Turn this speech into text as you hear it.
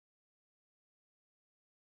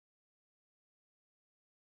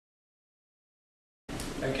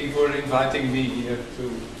Thank you for inviting me here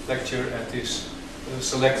to lecture at this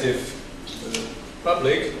selective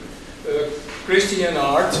public. Christian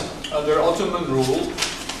art under Ottoman rule,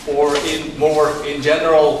 or in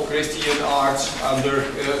general Christian art under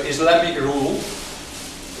Islamic rule,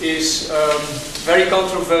 is a very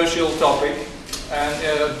controversial topic,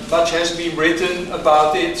 and much has been written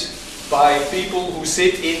about it by people who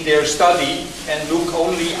sit in their study and look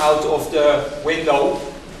only out of the window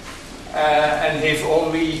and have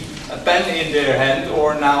only a pen in their hand,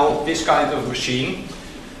 or now this kind of machine.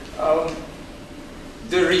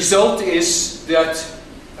 The result is that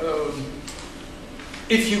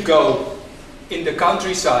if you go in the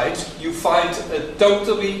countryside, you find a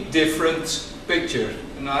totally different picture.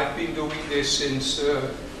 And I've been doing this since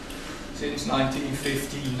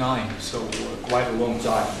 1959, so quite a long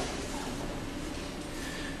time.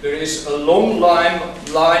 There is a long line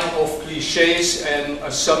of cliches and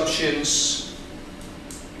assumptions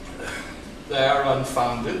that are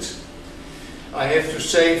unfounded. I have to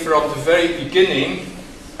say, from the very beginning,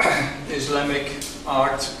 Islamic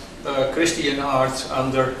art, Christian art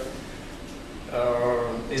under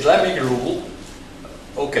Islamic rule,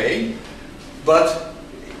 okay, but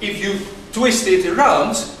if you twist it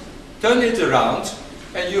around, turn it around,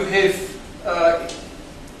 and you have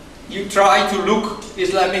you try to look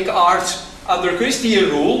Islamic art under Christian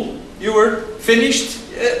rule, you were finished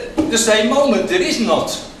the same moment. There is not.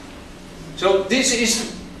 So this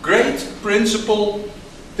is great principle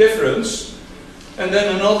difference. And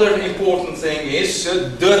then another important thing is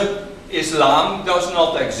the Islam does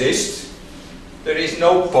not exist. There is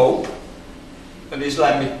no pope, an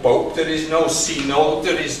Islamic pope. There is no synod.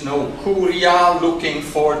 There is no curia looking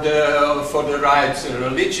for the right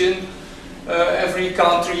religion. Every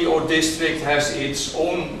country or district has its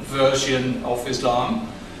own version of Islam,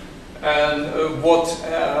 and what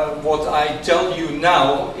I tell you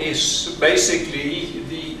now is basically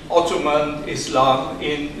the Ottoman Islam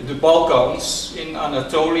in the Balkans. In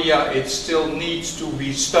Anatolia, it still needs to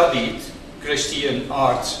be studied, Christian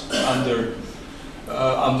art under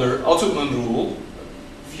Ottoman rule.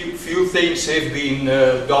 Few things have been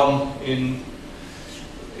done in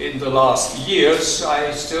the last years.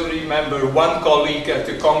 I still remember one colleague at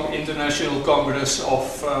the International Congress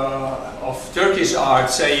of Turkish Art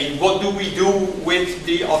saying, what do we do with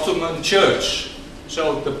the Ottoman Church?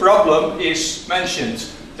 So the problem is mentioned.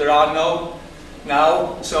 There are now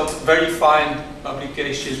some very fine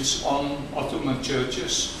publications on Ottoman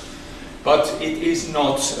churches, but it is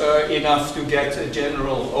not enough to get a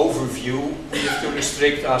general overview. We have to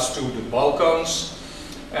restrict us to the Balkans,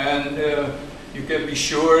 and you can be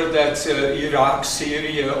sure that Iraq,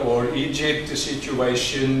 Syria or Egypt, the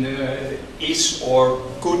situation is or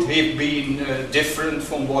could have been different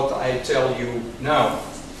from what I tell you now.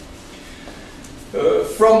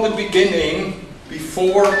 From the beginning,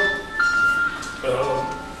 before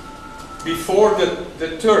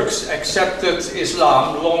the Turks accepted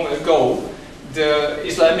Islam long ago, the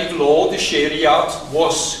Islamic law, the Sharia,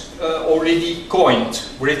 was already coined,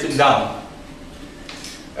 written down.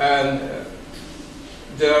 And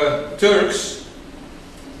the Turks,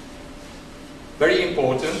 very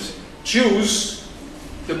important, choose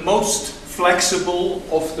the most flexible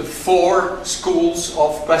of the four schools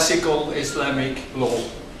of classical Islamic law,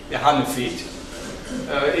 the Hanafite.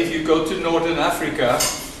 If you go to Northern Africa,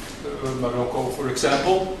 Morocco for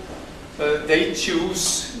example, they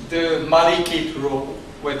choose the Malikite rule,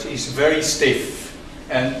 which is very stiff.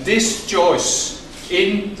 And this choice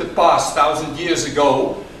in the past, 1,000 years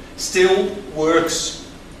ago, still works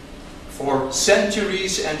for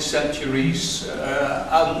centuries and centuries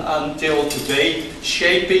until today,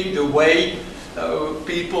 shaping the way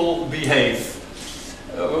people behave.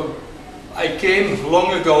 I came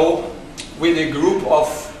long ago with a group of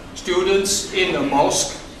students in a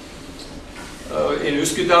mosque in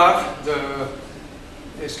Üsküdar, the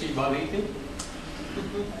Eski Balite,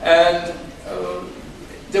 and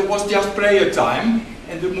there was just prayer time,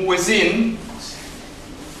 and the muezzin,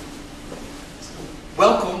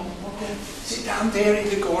 welcome, sit down there in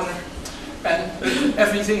the corner, and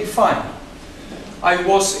everything fine. I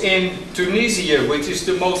was in Tunisia, which is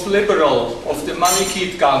the most liberal of the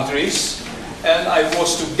Malikite countries, and I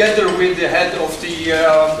was together with the head of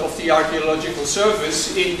the archaeological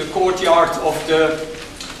service in the courtyard of the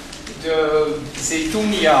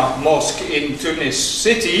Zaytunia mosque in Tunis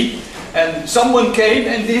city, and someone came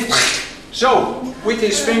and did so with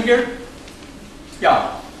his finger.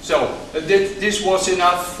 Yeah. So, this was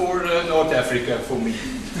enough for North Africa for me.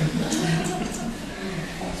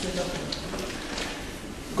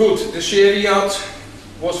 Good, the Shariat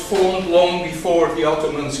was formed long before the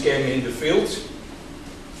Ottomans came in the field.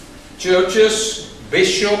 churches,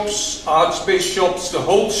 bishops, archbishops, the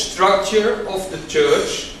whole structure of the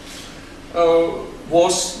church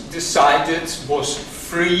was decided, was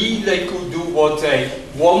free. They could do what they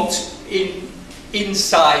want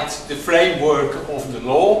inside the framework of the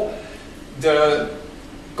law. The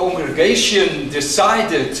congregation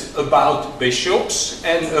decided about bishops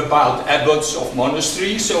and about abbots of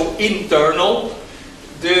monasteries, so internal.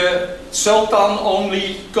 The Sultan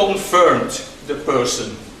only confirmed the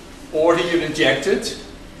person, or he rejected,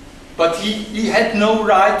 but he had no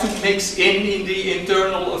right to mix in the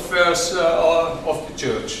internal affairs of the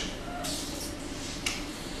church.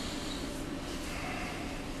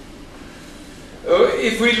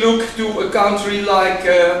 If we look to a country like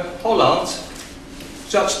Holland,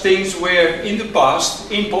 such things were in the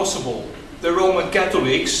past impossible. The Roman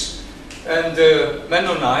Catholics and the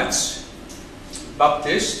Mennonites,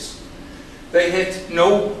 Baptists, they had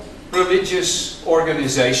no religious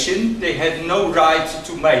organization. They had no right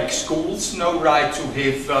to make schools, no right to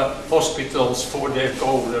have hospitals for their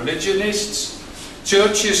co-religionists.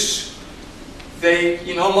 Churches,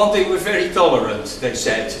 in Holland they were very tolerant, they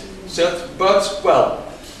said. But, well,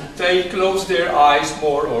 they closed their eyes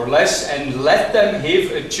more or less and let them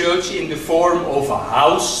have a church in the form of a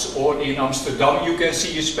house, or in Amsterdam you can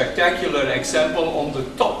see a spectacular example on the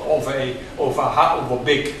top of a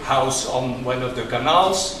big house on one of the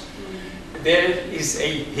canals. There is a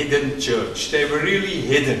hidden church. They were really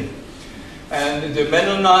hidden. And the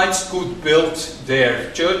Mennonites could build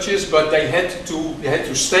their churches, but they had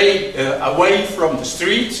to stay away from the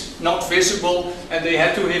street, not visible, and they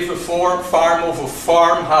had to have a farm of a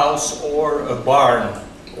farmhouse or a barn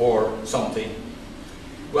or something.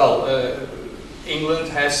 Well, England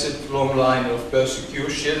has a long line of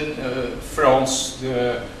persecution. France,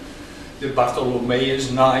 the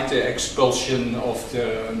Bartholomeus night, the expulsion of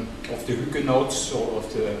the Huguenots or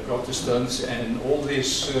of the Protestants, and all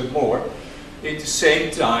this more. At the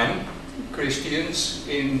same time, Christians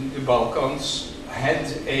in the Balkans had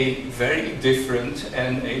a very different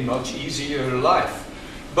and a much easier life.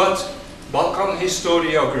 But Balkan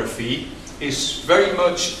historiography is very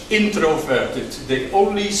much introverted. They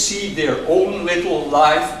only see their own little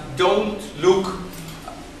life, don't look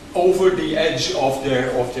over the edge of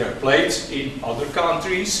their plate in other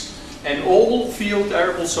countries, and all feel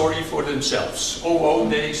terrible sorry for themselves. Oh,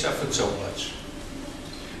 they suffered so much.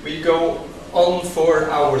 We go on for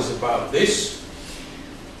hours about this.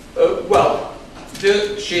 Well,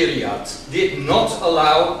 the Shariat did not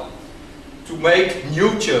allow to make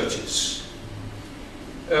new churches.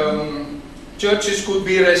 Churches could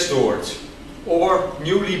be restored or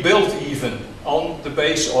newly built even on the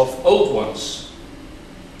base of old ones.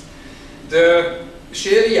 The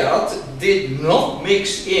Shariat did not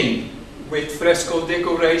mix in with fresco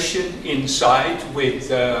decoration inside, with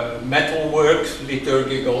metalwork,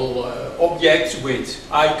 liturgical objects, with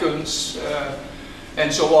icons,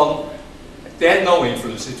 and so on. They had no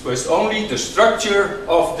influence. It was only the structure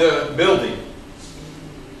of the building.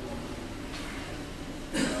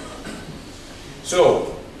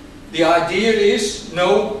 So, the idea is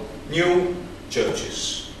no new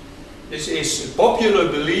churches. This is a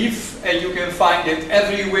popular belief, and you can find it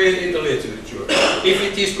everywhere in the literature. If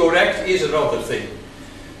it is correct, is another thing.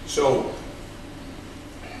 So,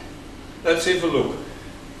 let's have a look.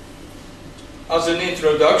 As an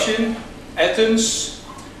introduction, Athens,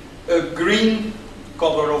 a green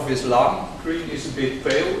color of Islam. Green is a bit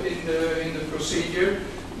pale in the procedure.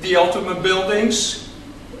 The Ottoman buildings,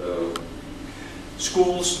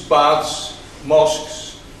 schools, baths, mosques,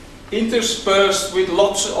 interspersed with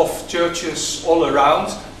lots of churches all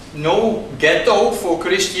around. No ghetto for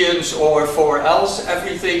Christians or for else,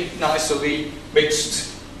 everything nicely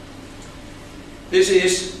mixed. This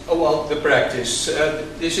is, well, the practice.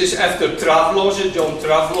 This is after Travlos, John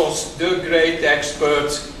Travlos, the great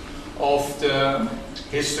expert of the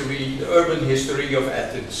history, the urban history of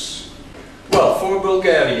Athens. Well, for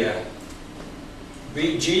Bulgaria,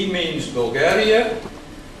 BG means Bulgaria,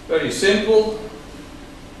 very simple.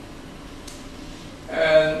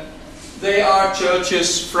 And they are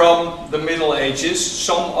churches from the Middle Ages,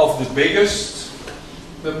 some of the biggest,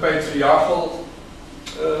 the Patriarchal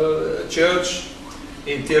Church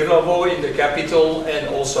in Tirnavo, in the capital, and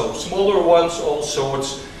also smaller ones, all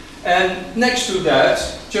sorts. And next to that,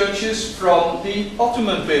 churches from the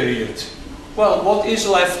Ottoman period. Well, what is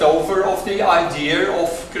left over of the idea of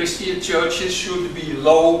Christian churches should be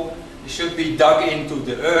low, should be dug into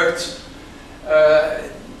the earth.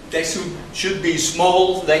 They should be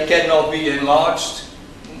small, they cannot be enlarged,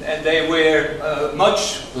 and they were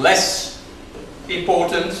much less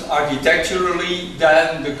important architecturally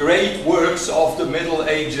than the great works of the Middle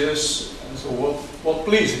Ages and so on. Well,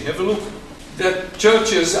 please have a look. That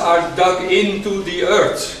churches are dug into the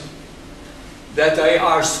earth, that they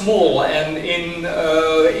are small and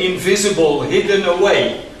invisible, hidden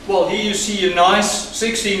away. Well, here you see a nice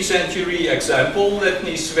 16th century example,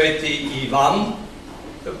 Letni Sveti Ivan,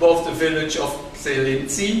 above the village of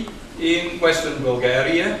Zelinci in western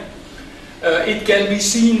Bulgaria. It can be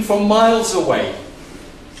seen from miles away.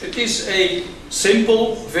 It is a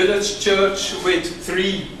simple village church with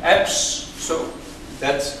 3 apses, so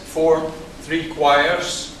that form 3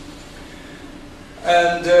 choirs.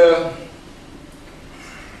 And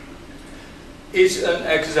is an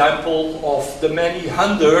example of the many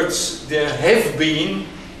hundreds there have been,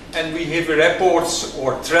 and we have reports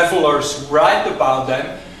or travelers write about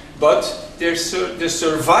them, but the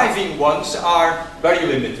surviving ones are very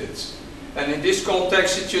limited. And in this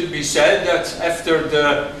context it should be said that after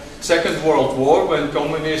the Second World War, when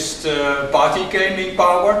Communist Party came in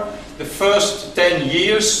power, the first 10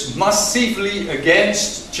 years massively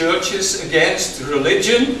against churches, against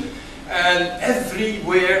religion, and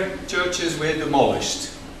everywhere churches were demolished,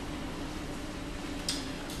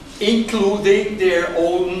 including their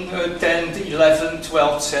own 10th, 11th,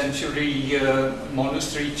 12th century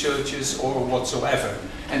monastery churches or whatsoever.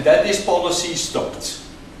 And that this policy stopped,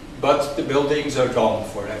 but the buildings are gone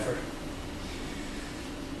forever.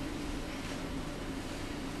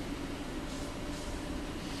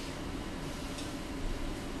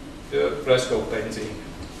 The fresco painting.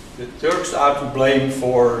 The Turks are to blame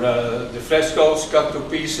for the frescoes cut to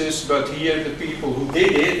pieces, but here the people who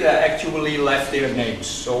did it actually left their names,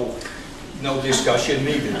 so no discussion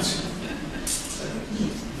needed.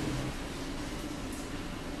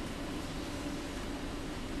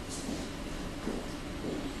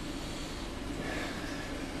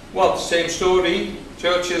 Well, same story.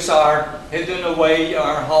 Churches are hidden away,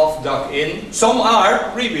 are half dug in. Some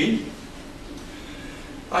are, really.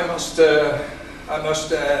 I must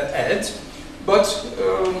add, but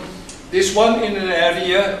this one in an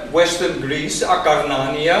area, Western Greece,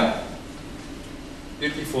 Akarnania,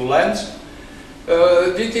 beautiful land.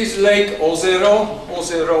 This is Lake Ozero.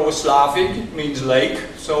 Ozero is Slavic, means lake,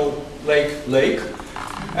 so lake.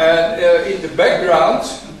 And in the background,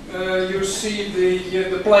 you see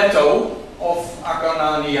the plateau of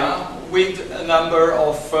Akarnania with a number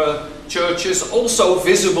of churches, also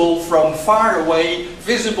visible from far away,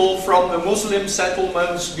 visible from the Muslim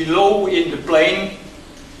settlements below in the plain.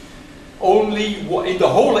 Only in the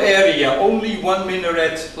whole area, only 1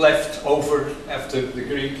 minaret left over after the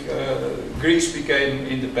Greece became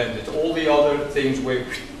independent. All the other things were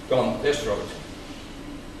gone, destroyed.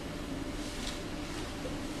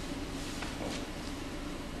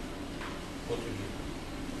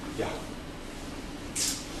 Yeah.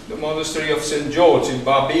 The monastery of St. George in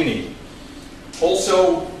Barbini.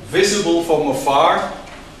 Also visible from afar,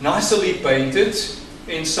 nicely painted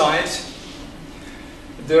inside.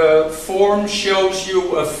 The form shows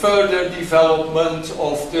you a further development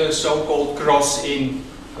of the so-called cross-in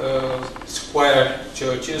square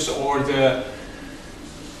churches, or there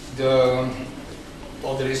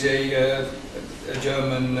is a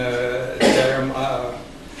German term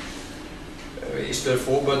is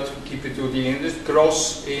therefore, but keep it to the English,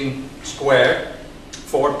 cross in square,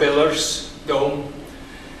 4 pillars, dome.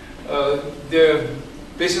 The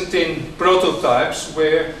Byzantine prototypes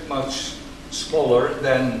were much smaller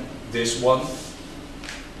than this one,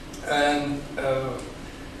 and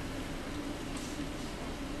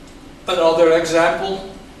another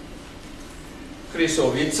example,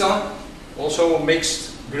 Krysowica, also a mixed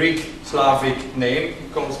Greek-Slavic name,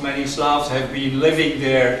 because many Slavs have been living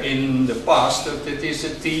there in the past, but it is a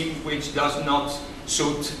theme which does not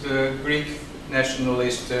suit the Greek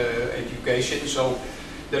nationalist education, so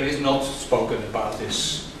there is not spoken about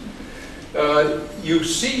this. You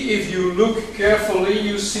see, if you look carefully,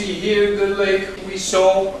 you see here the lake we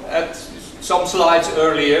saw at some slides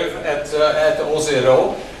earlier at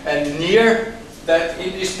Ozero, and near that,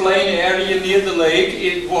 in this plain area near the lake,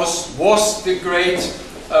 it was the great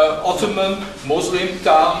Ottoman Muslim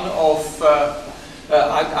town of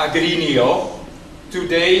Agrinio.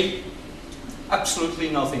 Today, absolutely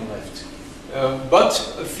nothing left.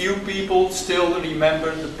 But a few people still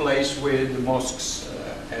remember the place where the mosques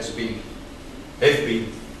have been.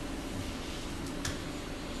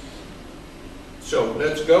 So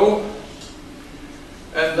let's go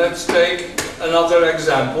and let's take another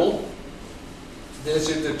example. This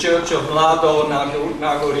is the church of Mlado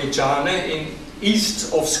Nagoricane in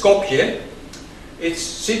east of Skopje. It's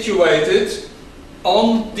situated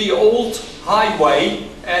on the old highway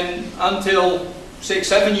and until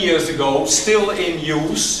 6-7 years ago still in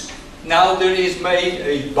use. Now there is made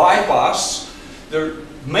a bypass. The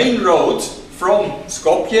main road from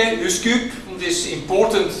Skopje, Üsküp, this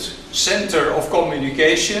important center of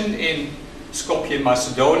communication in Skopje,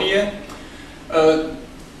 Macedonia,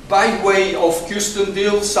 by way of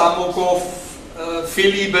Kustendil, Samokov,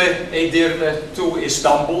 Filibe, Edirne to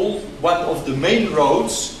Istanbul, one of the main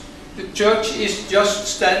roads. The church is just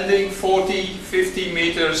standing 40-50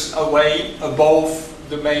 meters away above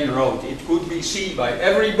the main road. It could be seen by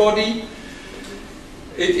everybody.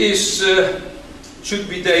 It is, should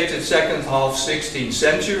be dated second half 16th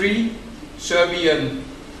century. Serbian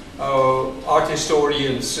art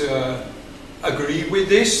historians agree with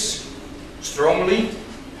this strongly.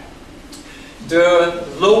 The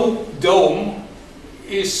low dome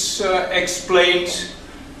is explained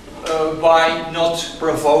by not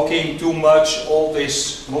provoking too much all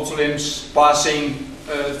these Muslims passing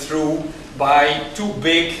through by too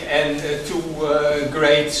big and too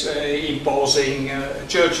great imposing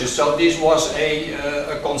churches. So this was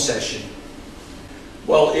a concession.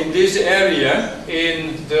 Well, in this area,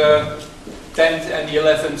 in the 10th and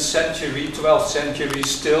 11th century, 12th century,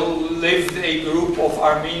 still lived a group of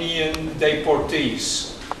Armenian deportees.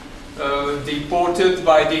 Deported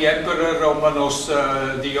by the Emperor Romanos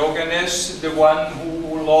Diogenes, the one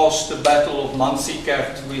who lost the Battle of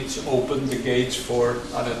Manzikert, which opened the gates for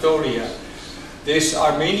Anatolia. These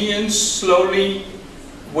Armenians slowly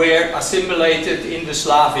were assimilated in the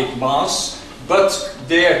Slavic mass, but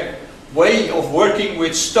their way of working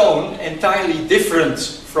with stone entirely different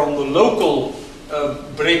from the local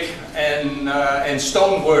brick and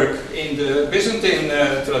stonework in the Byzantine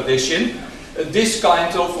tradition. This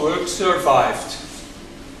kind of work survived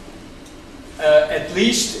at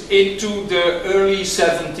least into the early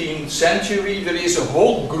 17th century. There is a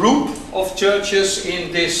whole group of churches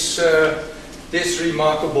in this, this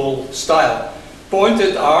remarkable style.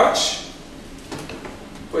 Pointed arch,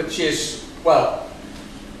 which is, well,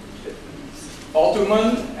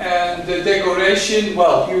 Ottoman, and the decoration,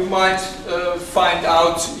 well, you might find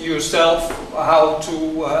out yourself how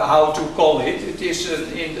to call it. It is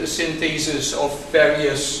in the synthesis of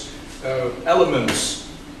various elements.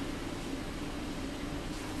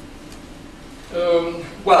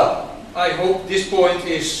 Well, I hope this point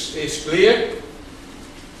is clear.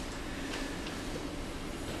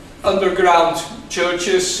 Underground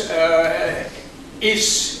churches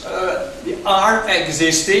are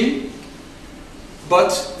existing,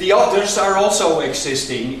 but the others are also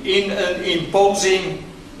existing in an imposing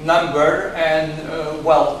number and,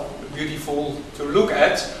 well, beautiful to look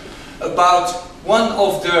at. About one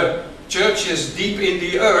of the churches deep in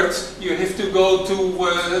the earth, you have to go to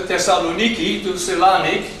Thessaloniki, to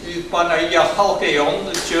Selanik, Panagia Chalkeon,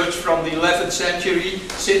 the church from the 11th century,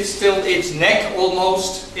 sits till its neck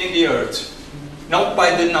almost in the earth. Not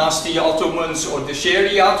by the nasty Ottomans or the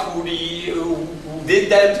Shariat who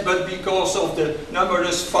did that, but because of the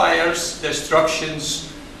numerous fires,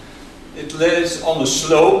 destructions. It lies on a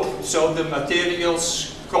slope, so the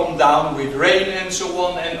materials come down with rain and so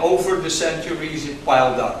on, and over the centuries it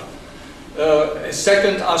piled up. A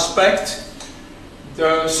second aspect,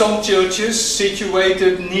 some churches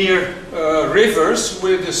situated near rivers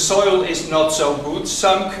where the soil is not so good,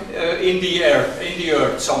 sunk in the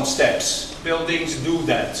earth, some steps. Buildings do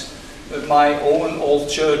that. My own old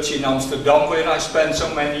church in Amsterdam, where I spent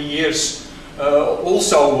so many years,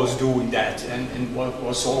 also was doing that, and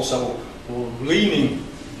was also moving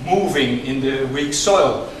in the weak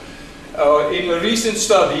soil. In a recent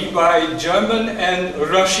study by German and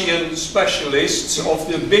Russian specialists of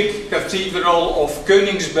the big cathedral of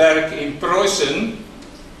Königsberg in Preußen,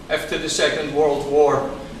 after the Second World War,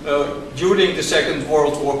 during the Second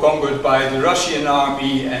World War conquered by the Russian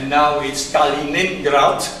army, and now it's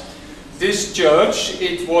Kaliningrad. This church,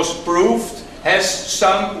 it was proved, has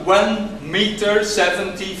sunk 1 meter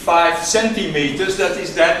 75 centimeters, that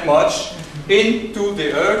is that much, into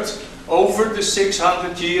the earth over the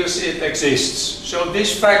 600 years it exists. So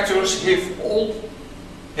these factors have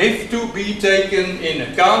to be taken in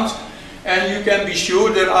account, and you can be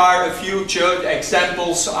sure there are a few church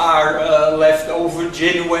examples are left over,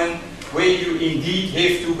 genuine, where you indeed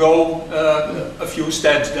have to go a few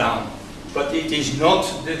steps down. But it is not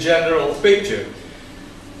the general picture.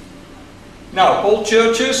 Now, all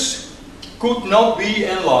churches could not be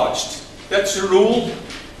enlarged. That's the rule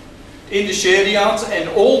in the Shariat, and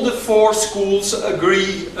all the 4 schools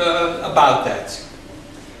agree about that.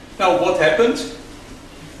 Now, what happened?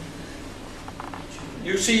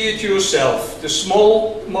 You see it yourself. The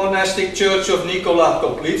small monastic church of Nikola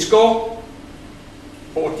Koplitsko,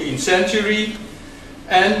 14th century,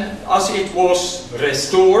 and as it was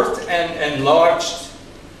restored and enlarged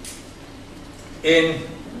in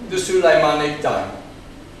the Sulaimanic time.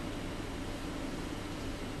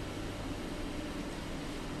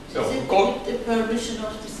 So, is it with the permission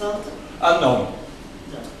of the Sultan? Unknown.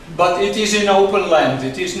 No. But it is in open land.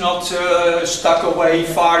 It is not stuck away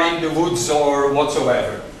far in the woods or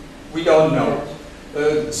whatsoever. We don't know.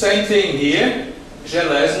 Same thing here.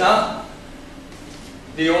 Železna,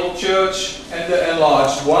 the old church and the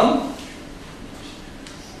enlarged one.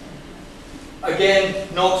 Again,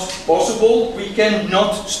 not possible. We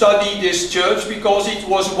cannot study this church because it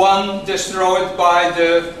was one destroyed by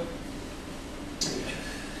the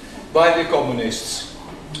communists.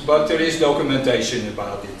 But there is documentation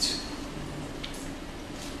about it.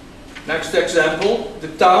 Next example,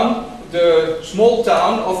 the small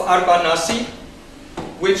town of Arbanasi,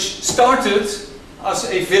 which started as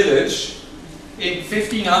a village in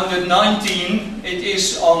 1519. It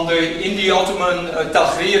is in the Ottoman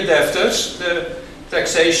Tahrir Defters, the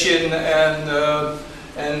taxation and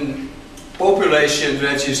population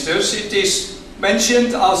registers. It is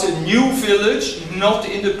mentioned as a new village, not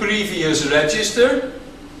in the previous register,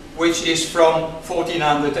 which is from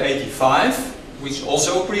 1485, which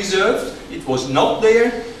also preserved. It was not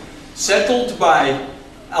there. Settled by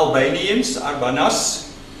Albanians, Arbanas.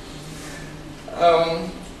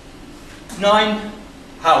 9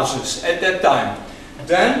 houses at that time.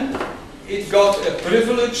 Then it got a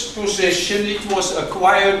privileged position. It was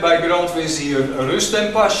acquired by Grand Vizier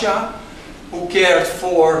Rustem Pasha, who cared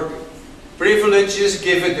for privileges,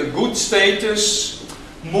 give it a good status.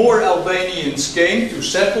 More Albanians came to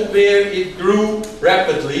settle there. It grew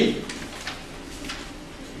rapidly.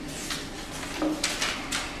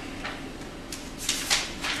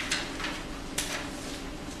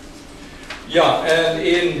 Yeah,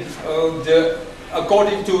 and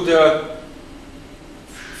according to the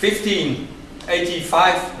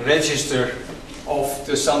 1585 register of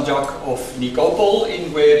the Sanjak of Nikopol,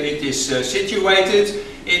 in where it is situated,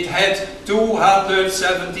 it had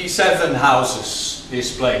 277 houses,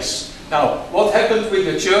 this place. Now, what happened with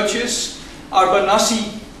the churches?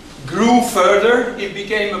 Arbanasi grew further. It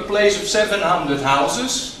became a place of 700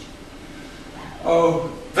 houses.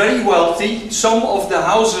 Very wealthy. Some of the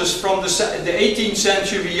houses from the 18th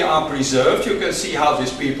century are preserved. You can see how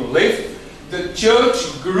these people lived. The church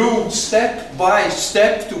grew step by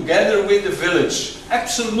step together with the village.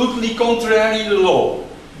 Absolutely contrary to law.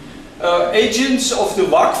 Agents of the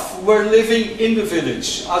Waqf were living in the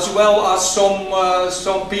village, as well as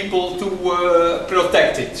some people to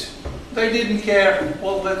protect it. They didn't care.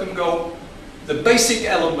 Well, let them go. The basic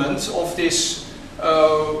element of this,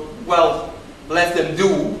 let them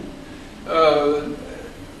do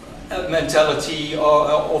mentality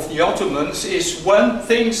of the Ottomans is when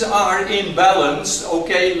things are in balance,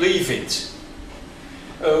 okay, leave it.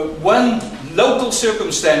 When local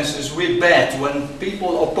circumstances were bad, when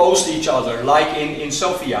people opposed each other, like in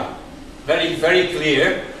Sofia, very, very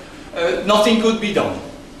clear, nothing could be done.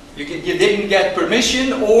 You didn't get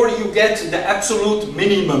permission, or you get the absolute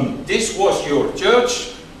minimum. This was your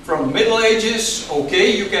church from the Middle Ages,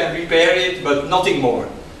 okay, you can repair it, but nothing more.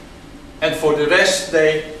 And for the rest,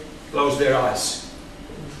 they close their eyes.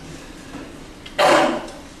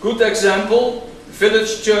 Good example,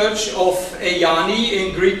 village church of Eyani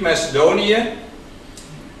in Greek Macedonia.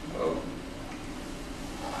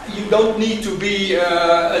 You don't need to be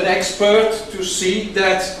an expert to see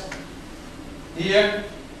that here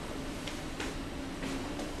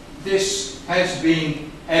this has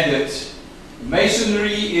been added.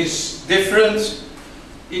 Masonry is different.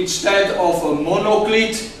 Instead of a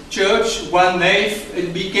monoclete church, one nave,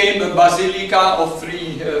 it became a basilica of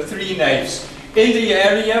three naves. In the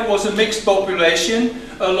area was a mixed population.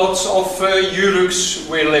 Lots of Yuruks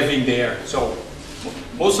were living there. So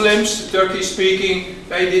Muslims, Turkish speaking,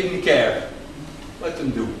 they didn't care. Let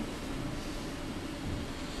them do.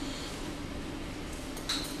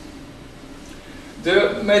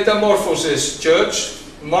 The Metamorphosis Church,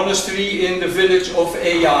 monastery in the village of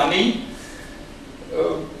Eyani,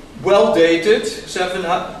 well dated,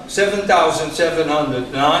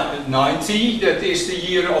 7790, that is the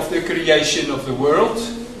year of the creation of the world.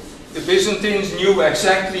 The Byzantines knew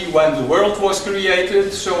exactly when the world was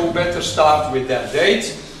created, so better start with that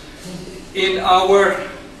date. In our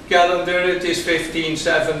calendar it is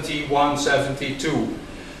 1571-72.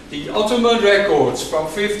 The Ottoman records from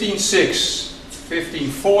 1506,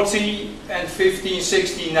 1540 and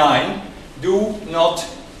 1569 do not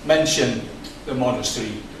mention the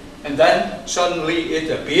monastery. And then suddenly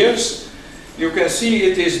it appears. You can see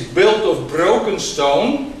it is built of broken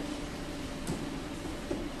stone.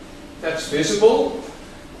 That's visible.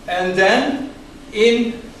 And then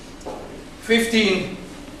in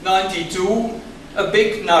 1592 a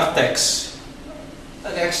big narthex,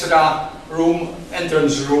 an extra room,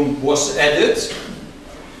 entrance room, was added.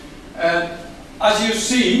 And as you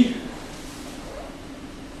see,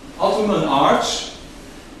 Ottoman arch,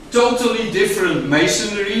 totally different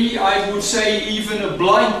masonry. I would say even a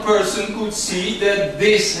blind person could see that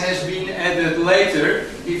this has been added later.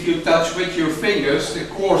 If you touch with your fingers the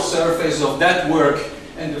coarse surface of that work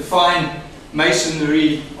and the fine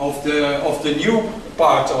masonry of the new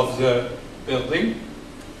part of the building.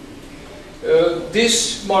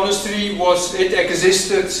 This monastery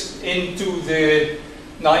existed into the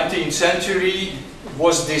 19th century,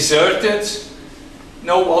 was deserted,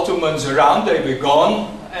 no Ottomans around, they were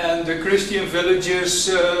gone, and the Christian villagers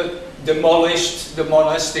demolished the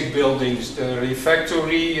monastic buildings, the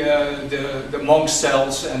refectory, the monk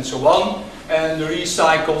cells and so on, and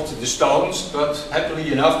recycled the stones, but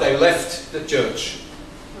happily enough they left the church.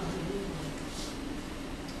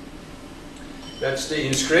 That's the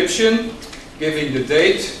inscription giving the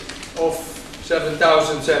date of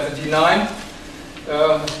 7079.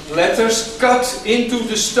 Letters cut into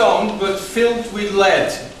the stone but filled with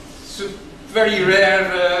lead. It's a very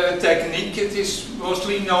rare technique. It is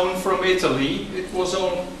mostly known from Italy. It was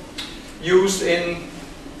used in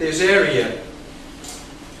this area.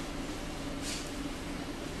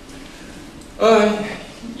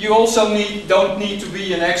 You also don't need to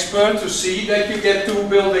be an expert to see that you get two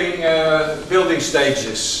building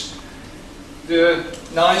stages. The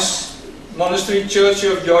nice monastery church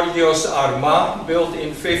of Georgios Arma, built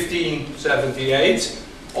in 1578,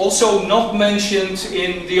 also not mentioned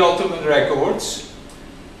in the Ottoman records,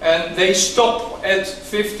 and they stop at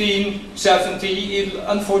 1570.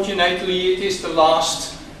 Unfortunately, it is the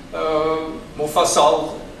last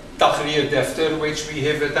Mufassal Tahrir Defter which we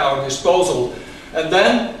have at our disposal. And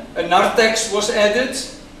then a narthex was added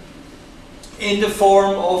in the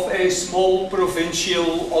form of a small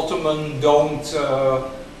provincial Ottoman domed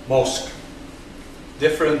mosque.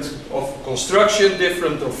 Different of construction,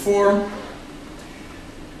 different of form.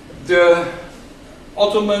 The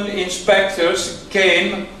Ottoman inspectors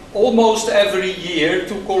came almost every year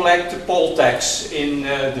to collect the poll tax in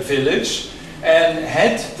the village, and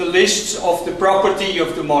had the lists of the property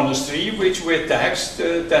of the monastery, which were taxed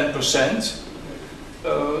 10%.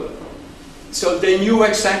 So they knew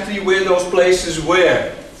exactly where those places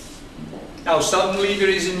were. Now suddenly there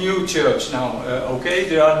is a new church now. Okay,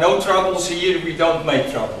 there are no troubles here, we don't make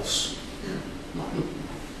troubles.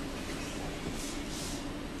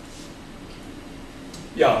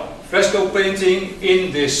 Yeah, fresco painting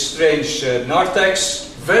in this strange narthex.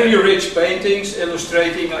 Very rich paintings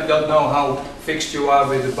illustrating, I don't know how fixed you are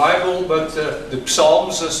with the Bible, but the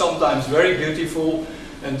Psalms are sometimes very beautiful.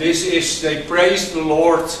 And this is, they praise the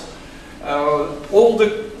Lord, all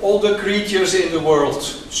the creatures in the world.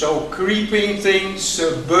 So creeping things,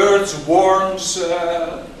 birds, worms,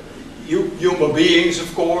 human beings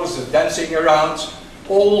of course, dancing around,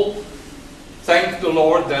 all thank the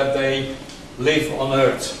Lord that they live on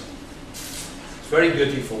earth. It's very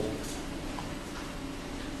beautiful.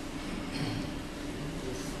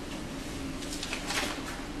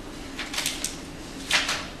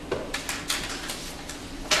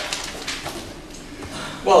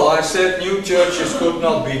 Well, I said new churches could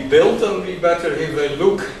not be built, and we better have a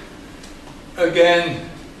look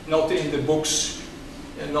again, not in the books,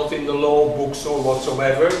 and not in the law books or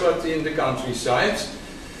whatsoever, but in the countryside.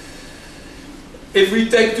 If we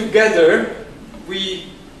take together, we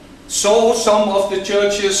saw some of the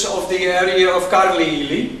churches of the area of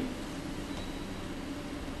Karliili.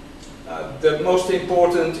 The most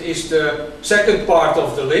important is the second part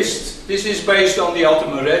of the list. This is based on the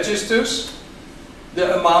Ottoman registers.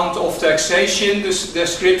 The amount of taxation, the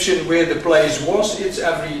description where the place was,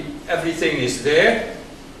 everything is there.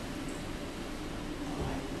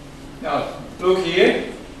 Now, look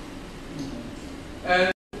here.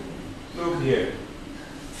 And look here.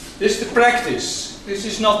 This is the practice. This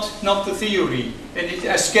is not the theory. And it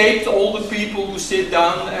escaped all the people who sit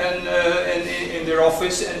down and in their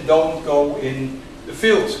office and don't go in the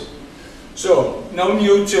field. So, no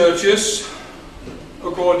new churches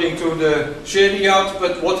according to the Shariat,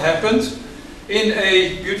 but what happened? In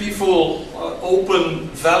a beautiful open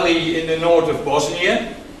valley in the north of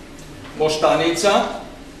Bosnia, Mostanica,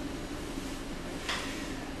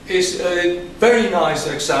 is a very nice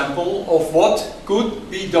example of what could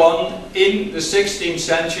be done in the 16th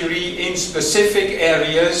century in specific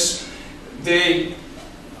areas.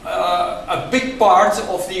 A big part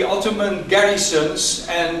of the Ottoman garrisons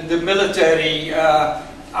and the military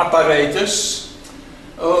apparatus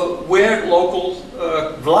were local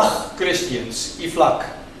Vlach Christians, Ivlak,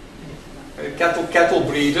 cattle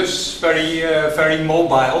breeders, very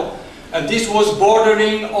mobile. And this was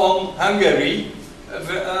bordering on Hungary,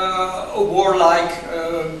 a warlike,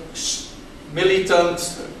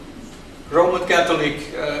 militant Roman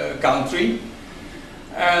Catholic country.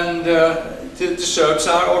 And the Serbs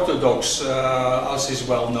are Orthodox, as is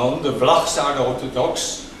well known. The Vlachs are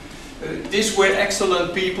Orthodox. These were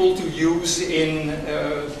excellent people to use in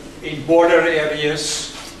border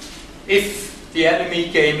areas. If the enemy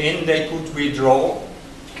came in, they could withdraw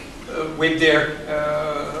with their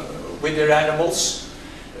animals.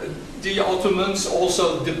 The Ottomans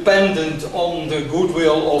also depended on the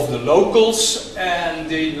goodwill of the locals, and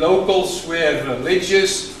the locals were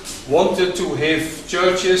religious, wanted to have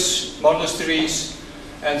churches, monasteries,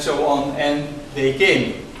 and so on, and they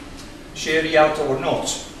came, Shariat or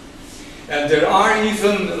not. And there are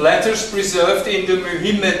even letters preserved in the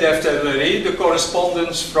Muhimmed Defterleri, the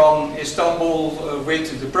correspondence from Istanbul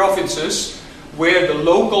with the provinces, where the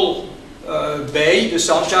local Bey, the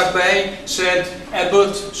Sancak Bey, said,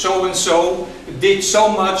 Abbot so-and-so did so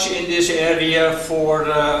much in this area for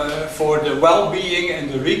the well-being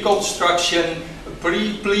and the reconstruction.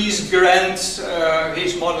 Please grant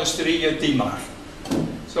his monastery a dimar.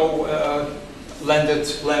 So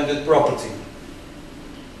landed property.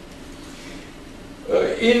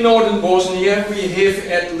 In northern Bosnia we have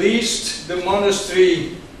at least the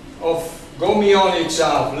monastery of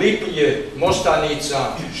Gomionica, Lipje,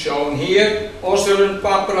 Mostanica, shown here, Ozren,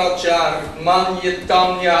 Papračar, Manje,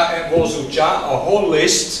 Tamja and Vozucha, a whole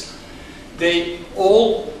list. They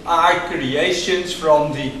all are creations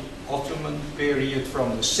from the Ottoman period,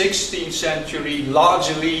 from the 16th century,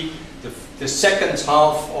 largely the second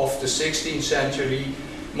half of the 16th century.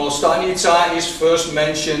 Mostanica is first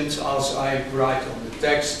mentioned, as I write on the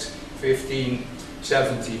text,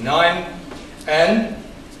 1579, and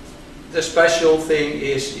the special thing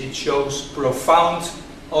is it shows profound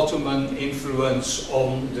Ottoman influence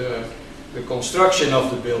on the construction of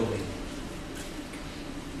the building.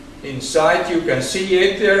 Inside you can see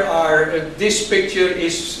it. There are, this picture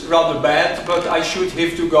is rather bad, but I should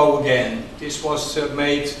have to go again. This was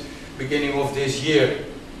made beginning of this year.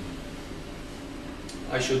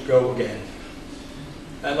 I should go again.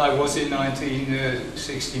 And I was in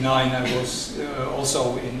 1969, I was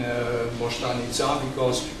also in Mostanica,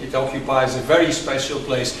 because it occupies a very special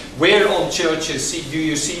place. Where on churches do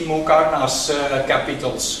you see Mukarnas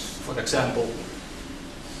capitals, for example?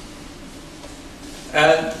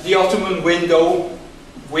 And the Ottoman window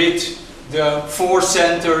with the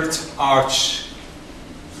four-centered arch.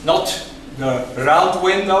 Not the round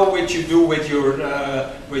window which you do with your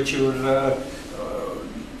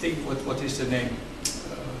what is the name?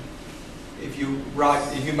 If you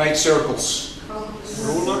make circles,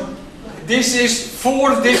 ruler. This is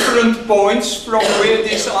 4 different points from where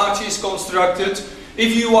this arch is constructed.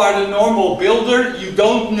 If you are a normal builder, you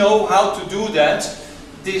don't know how to do that.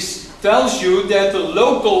 This tells you that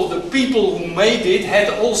the people who made it had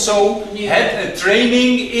also had a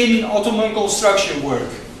training in Ottoman construction work.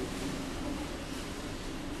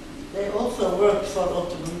 They also worked for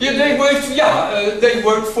Ottoman. Yeah, they worked. Yeah, they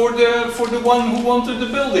worked for the one who wanted the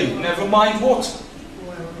building. Never mind what.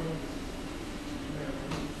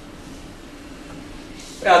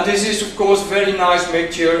 And this is, of course, a very nice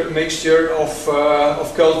mixture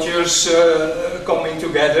of cultures coming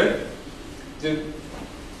together.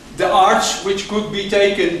 The arch, which could be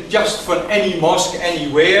taken just from any mosque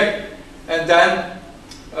anywhere, and then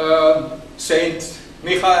Saint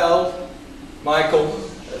Michael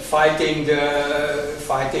fighting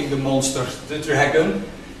the monster, the dragon.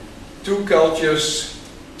 2 cultures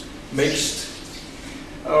mixed.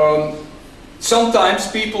 Sometimes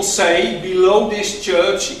people say below this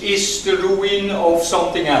church is the ruin of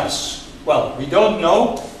something else. Well, we don't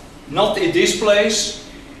know, not in this place.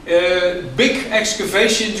 Big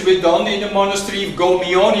excavations were done in the monastery of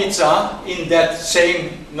Gomionica in that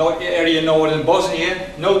same area, northern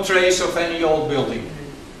Bosnia. No trace of any old building.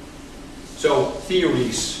 So,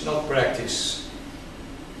 theories, not practice.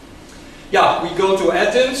 Yeah, we go to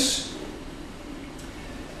Athens.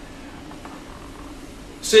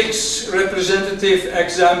 6 representative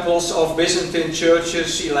examples of Byzantine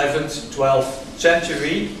churches, 11th, 12th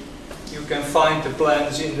century. You can find the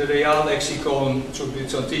plans in the Reallexikon zur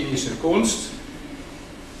Byzantinischer Kunst.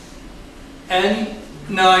 And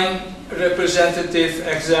 9 representative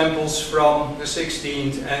examples from the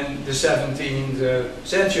 16th and the 17th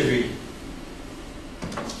century.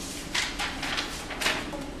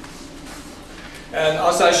 And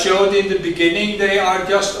as I showed in the beginning, they are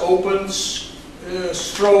just open,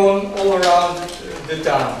 strewn all around the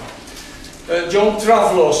town. John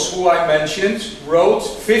Travlos, who I mentioned, wrote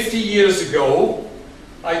 50 years ago,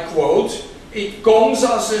 I quote, "It comes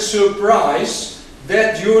as a surprise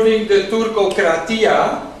that during the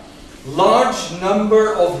Turkocratia, large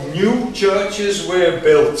number of new churches were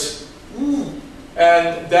built."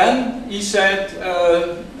 And then he said,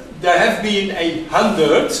 there have been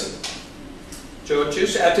 100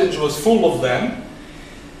 churches, Athens was full of them,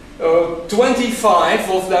 25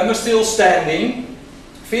 of them are still standing,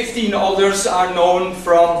 15 others are known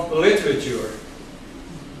from literature.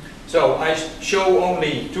 So I show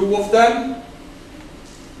only 2 of them.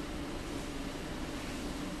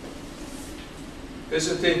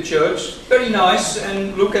 Byzantine church, very nice,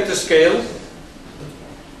 and look at the scale.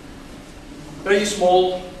 Very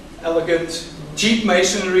small, elegant, cheap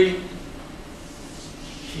masonry.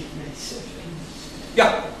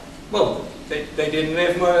 Yeah, well, they didn't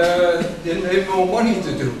have more money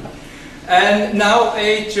to do. And now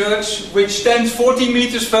a church which stands 40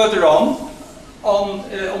 meters further on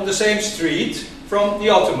the same street from the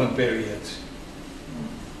Ottoman period.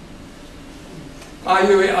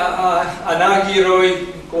 Anagiroi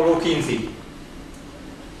Kolokinthi.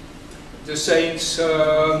 The saints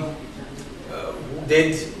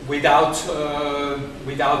did without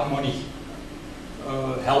money.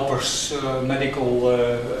 Helpers, medical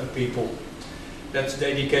people. That's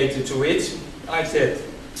dedicated to it. I said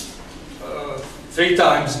 3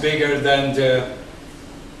 times bigger than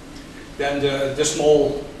the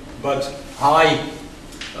small but high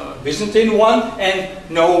Byzantine one, and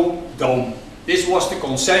no dome. This was the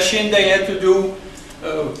concession they had to do.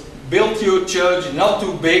 Build your church not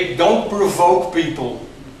too big, don't provoke people.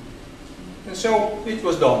 And so it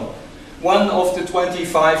was done. One of the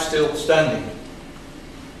 25 still standing.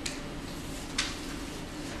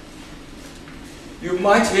 You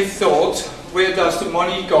might have thought, where does the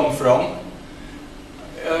money come from?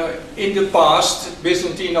 In the past,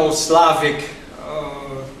 Byzantino-Slavic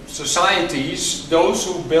societies, those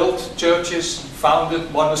who built churches,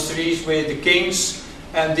 founded monasteries, were the kings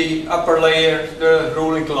and the upper layer, the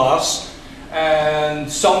ruling class,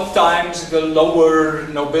 and sometimes the lower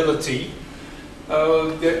nobility.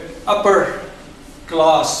 The upper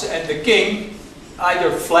class and the king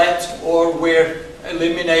either fled or were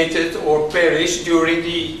eliminated or perished during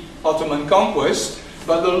the Ottoman conquest,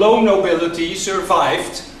 but the low nobility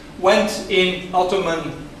survived, went in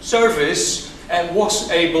Ottoman service, and was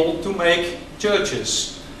able to make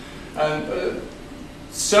churches. And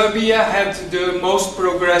Serbia had the most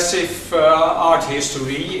progressive art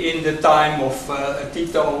history in the time of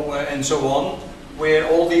Tito and so on, where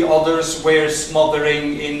all the others were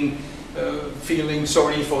smothering in feeling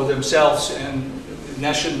sorry for themselves and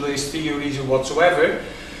nationalist theories or whatsoever.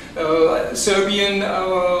 Serbian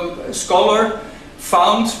scholar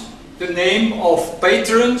found the name of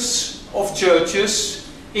patrons of churches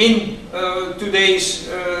in today's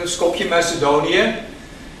Skopje, Macedonia,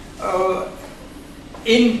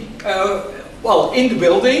 in the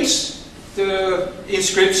buildings, the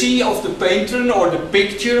inscription of the patron or the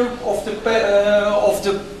picture of the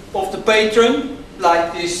patron,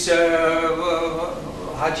 like this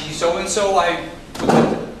Haji so and so.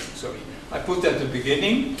 I put at the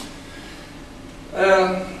beginning.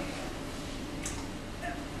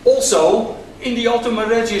 Also, in the Ottoman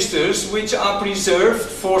registers, which are preserved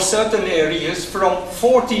for certain areas from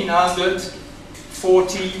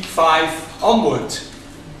 1445 onward.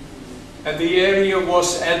 And the area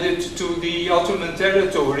was added to the Ottoman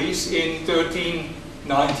territories in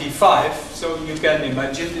 1395, so you can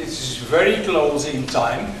imagine this is very close in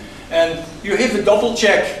time. And you have a double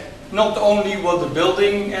check, not only what the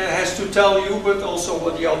building has to tell you, but also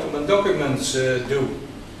what the Ottoman documents do.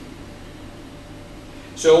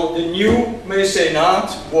 So the new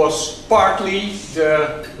Mecenat was partly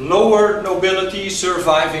the lower nobility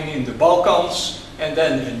surviving in the Balkans, and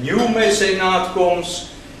then a new Mecenat comes.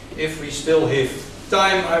 If we still have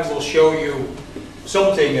time, I will show you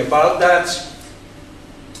something about that.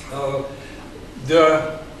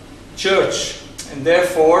 The church, and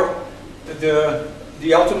therefore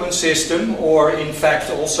the Ottoman system, or in fact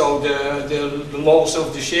also the laws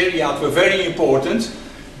of the Shariat, were very important.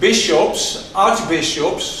 Bishops,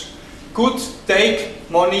 archbishops, could take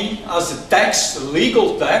money as a tax, a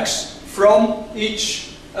legal tax, from each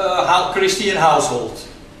Christian household.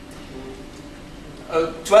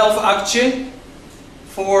 12 akje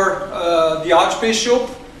for the archbishop,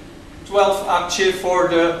 12 akje for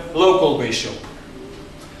the local bishop,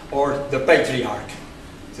 or the patriarch,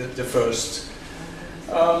 the first.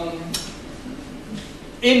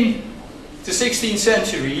 In the 16th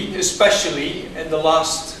century, especially in the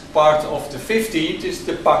last part of the 15th, is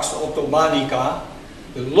the Pax Ottomanica,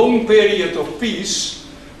 the long period of peace,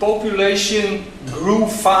 population grew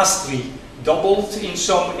fastly, doubled in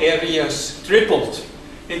some areas, tripled.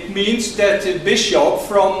 It means that the bishop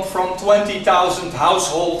from 20,000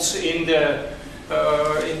 households in the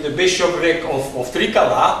bishopric of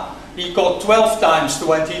Trikala, he got 12 times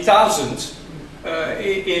 20,000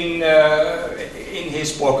 in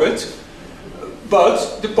his pocket.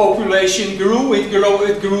 But the population grew, it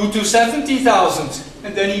grew to 70,000.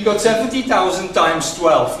 And then he got 70,000 times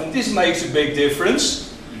 12. And this makes a big difference.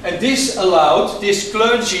 And this allowed this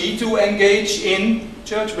clergy to engage in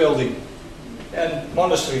church building and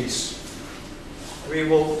monasteries. We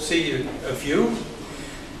will see a few.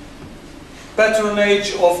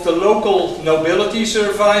 Patronage of the local nobility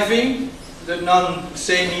surviving. The nun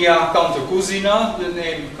Xenia Cantacuzina. The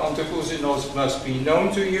name Cantacuzina must be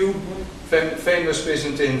known to you. Famous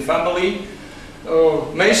Byzantine family.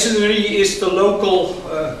 Masonry is the local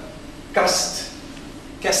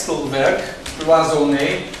kastelwerk,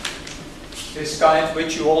 cloisonné, this kind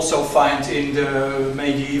which you also find in the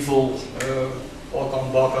medieval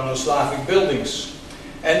Balkano-Slavic buildings.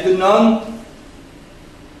 And the nun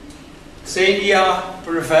Xenia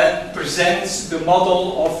presents the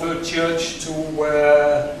model of her church to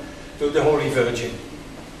the Holy Virgin.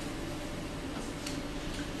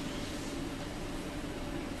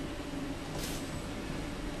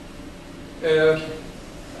 A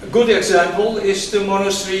good example is the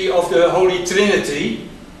monastery of the Holy Trinity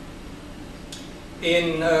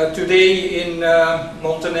today in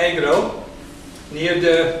Montenegro, near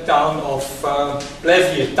the town of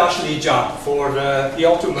Plevje, Taslija for the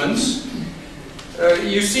Ottomans.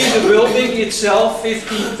 You see the building itself,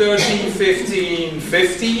 1530,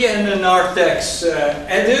 1550, and the narthex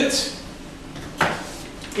added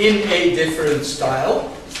in a different style.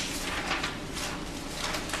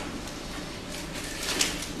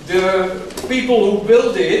 The people who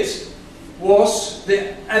built it was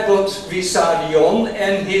the Abbot Vissarion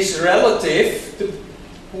and his relative,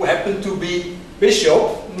 who happened to be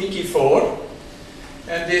Bishop Nikifor.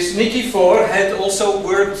 And this Nikifor had also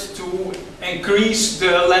worked to increase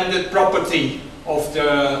the landed property of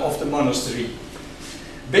the monastery.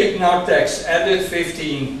 Big narthex added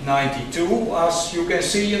 1592, as you can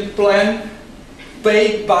see in the plan,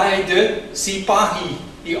 paid by the Sipahi,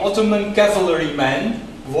 the Ottoman cavalryman,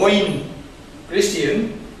 Voin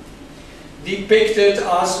Christian, depicted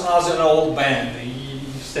as an old man. He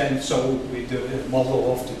stands so with the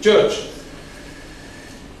model of the church.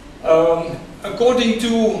 According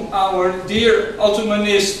to our dear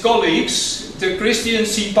Ottomanist colleagues, the Christian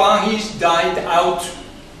Sipahis died out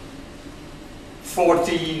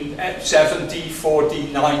 1470,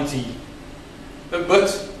 1490.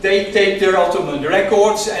 But they take their Ottoman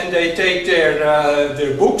records and they take their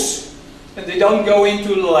books, and they don't go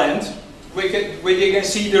into the land where they can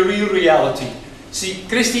see the real reality. See,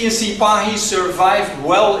 Christian Sipahis survived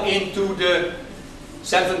well into the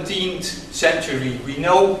 17th century. We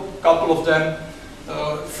know a couple of them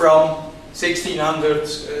from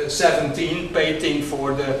 1617, paying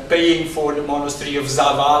for the monastery of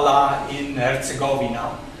Zavala in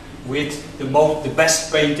Herzegovina, with the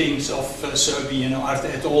best paintings of Serbian art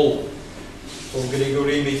at all, from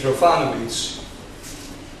Grigory Mitrofanovic.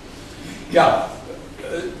 Yeah,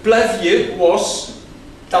 Plevje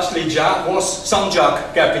Taslija was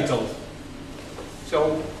Sanjak capital.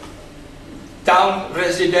 So, town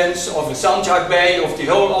residence of the Sanjak Bey, of the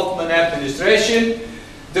whole Ottoman administration.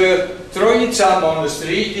 The Trojica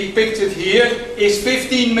monastery, depicted here, is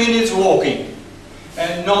 15 minutes walking.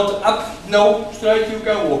 And not up, no, straight, you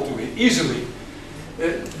can walk to it, easily.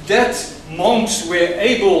 That monks were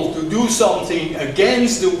able to do something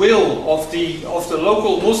against the will of the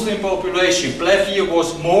local Muslim population. Plevje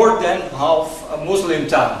was more than half a Muslim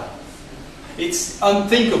town. It's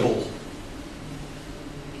unthinkable.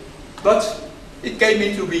 But it came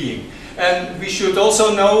into being. And we should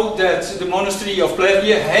also know that the monastery of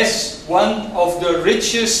Plevje has one of the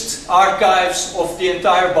richest archives of the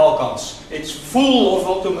entire Balkans. It's full of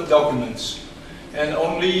Ottoman documents. And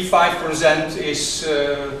only 5% is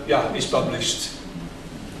published.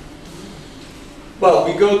 Well,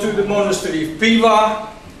 we go to the monastery of Piva,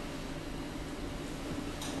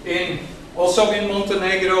 also in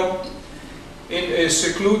Montenegro, in a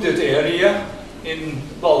secluded area.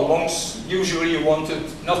 Monks usually wanted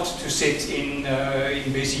not to sit in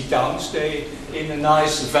busy towns, they in a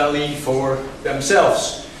nice valley for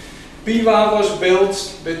themselves. Piva was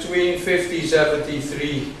built between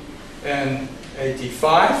 1573 and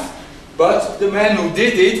 85, but the man who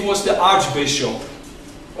did it was the Archbishop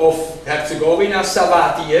of Herzegovina,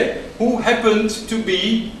 Savatie, who happened to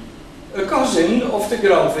be a cousin of the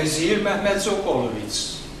Grand Vizier Mehmed Sokolo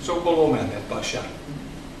Mehmed Pasha.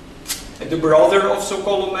 And the brother of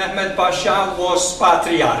Sokolo Mehmed Pasha was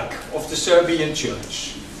Patriarch of the Serbian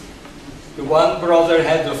Church. The one brother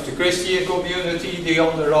head of the Christian community, the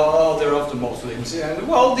other of the Muslims. And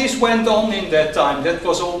well, this went on in that time, that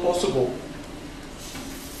was all possible.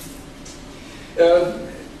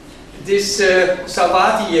 This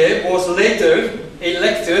Savatie was later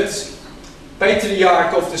elected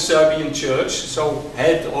Patriarch of the Serbian Church, so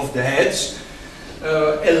head of the heads,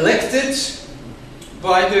 elected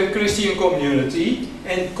by the Christian community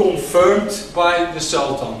and confirmed by the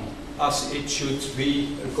Sultan, as it should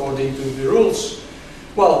be according to the rules.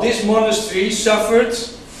 Well, this monastery suffered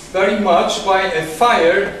very much by a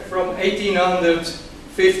fire from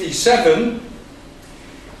 1857.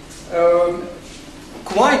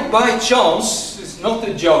 Quite by chance, it's not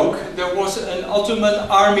a joke, there was an Ottoman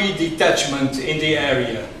army detachment in the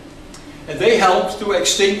area. And they helped to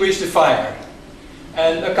extinguish the fire.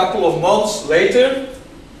 And a couple of months later,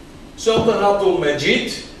 Sultan Abdul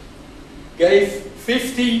Majid gave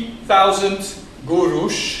 50,000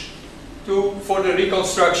 gurus for the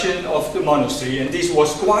reconstruction of the monastery. And this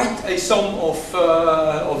was quite a sum of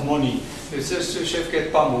money. This is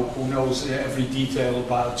Shevket Pamuk, who knows every detail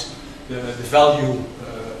about the value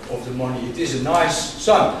of the money. It is a nice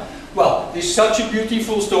sum. Well, this is such a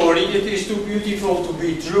beautiful story. It is too beautiful to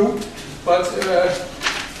be true, but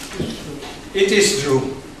it is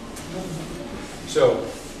true. So,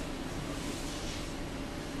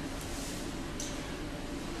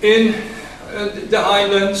 in the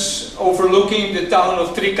highlands overlooking the town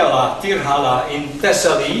of Tirhala in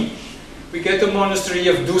Thessaly, we get the monastery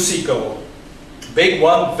of Dusiko. Big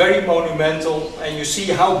one, very monumental, and you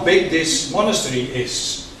see how big this monastery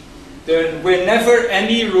is. There were never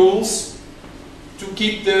any rules to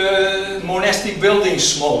keep the monastic buildings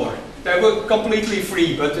smaller. They were completely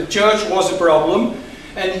free, but the church was a problem,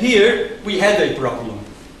 and here we had a problem.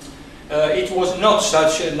 It was not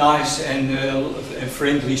such a nice and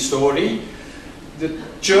friendly story. The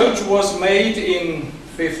church was made in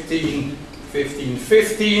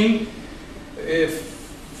 1515.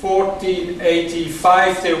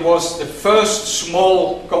 1485 there was the first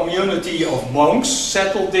small community of monks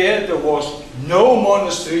settled there. There was no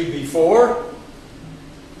monastery before.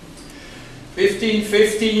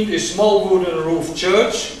 1515 the small wooden roof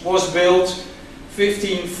church was built.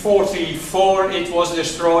 1544 it was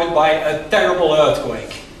destroyed by a terrible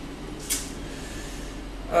earthquake.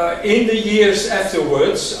 In the years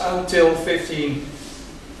afterwards, until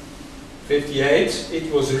 1558, it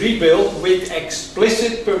was rebuilt with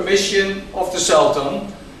explicit permission of the Sultan,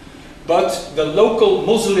 but the local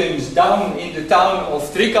Muslims down in the town of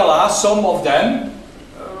Trikala, some of them,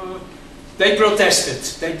 they protested.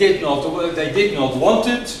 They did not want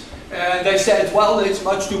it. And they said, well, it's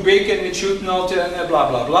much too big and it should not, and blah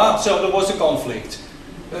blah blah. So there was a conflict,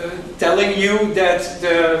 telling you that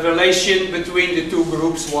the relation between the two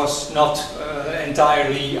groups was not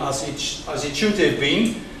entirely as it should have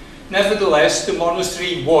been. Nevertheless, the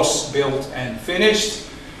monastery was built and finished,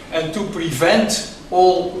 and to prevent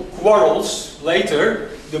all quarrels later,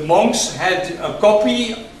 the monks had a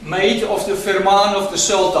copy made of the Firman of the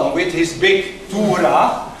Sultan with his big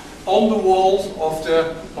Tura on the wall of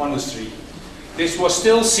the monastery. This was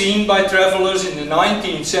still seen by travelers in the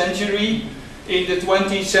 19th century. In the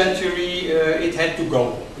 20th century, it had to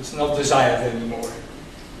go. It's not desired anymore.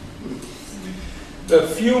 A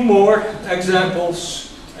few more examples,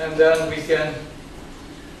 and then we can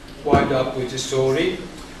wind up with the story.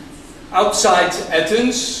 Outside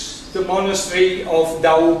Athens, the monastery of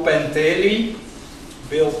Dau Penteli,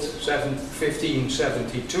 built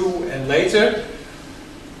 1572 and later,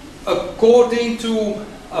 according to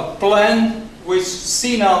a plan which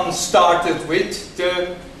Sinan started with,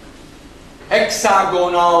 the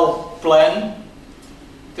hexagonal plan,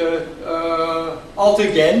 the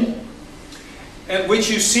Altogen, and which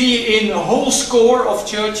you see in a whole score of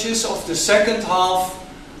churches of the second half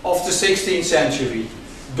of the 16th century,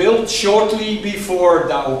 built shortly before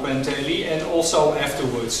Dau Penteli and also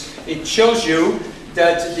afterwards. It shows you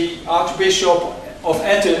that the Archbishop of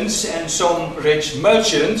Athens and some rich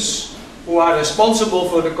merchants who are responsible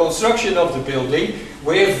for the construction of the building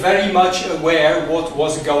were very much aware what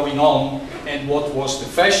was going on and what was the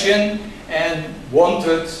fashion, and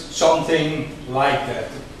wanted something like that.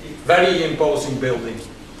 Very imposing building.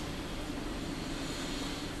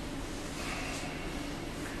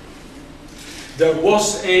 There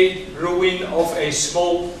was a ruin of a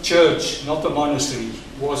small church, not a monastery,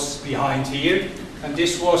 was behind here, and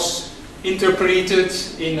this was interpreted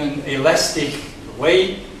in an elastic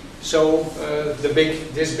way So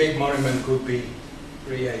this big monument could be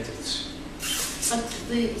created. But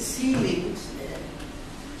the ceilings,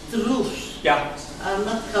 the roofs, Yeah. are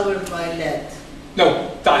not covered by lead.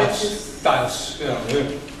 No, tiles. Tiles. Yeah.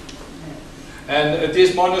 And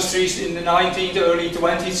this monastery in the 19th, early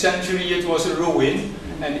 20th century, it was a ruin.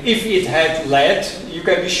 And if it had lead, you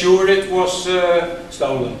can be sure it was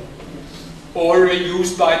stolen. Or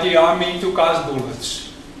used by the army to cast bullets.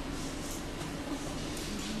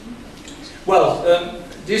 Well,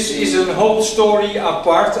 this is a whole story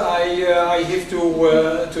apart. I have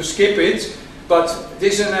to skip it. But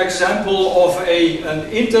this is an example of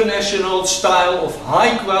an international style of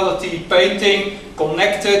high quality painting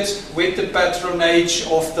connected with the patronage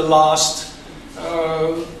of the last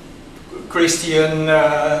Christian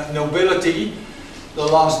nobility, the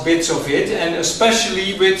last bits of it, and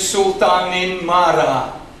especially with Sultanin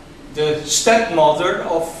Mara, the stepmother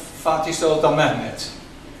of Fatih Sultan Mehmet.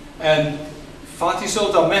 And Fatih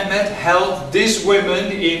Sultan Mehmet held these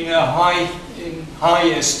women in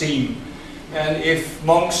high esteem. And if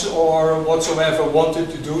monks or whatsoever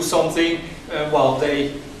wanted to do something, well,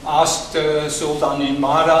 they asked Sultanin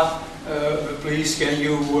Mara, please can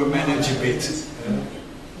you manage a bit?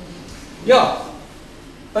 Yeah,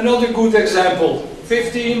 another good example,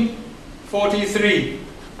 1543,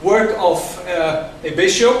 work of a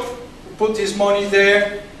bishop who put his money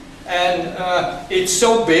there, and it's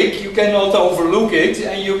so big you cannot overlook it,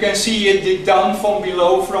 and you can see it dig down from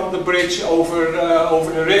below from the bridge over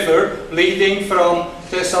the river, leading from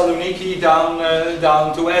Thessaloniki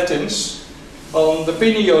down to Athens on the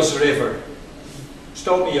Pinios River.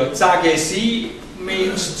 Stomio, Tsagesi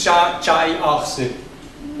means chai achse,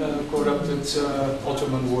 corrupted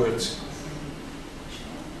Ottoman word.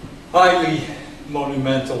 Highly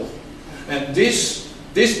monumental. And these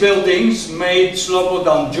buildings made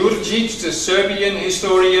Slobodan Đurđić, the Serbian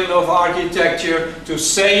historian of architecture, to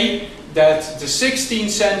say that the 16th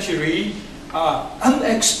century,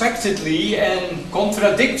 unexpectedly and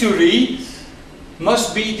contradictory,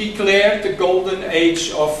 must be declared the golden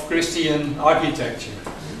age of Christian architecture.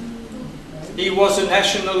 He was a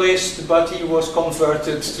nationalist, but he was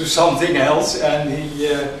converted to something else, and he,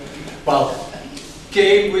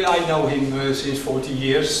 came with, I know him since 40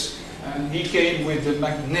 years, and he came with a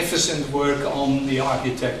magnificent work on the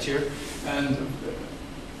architecture, and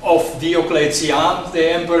of Diocletian,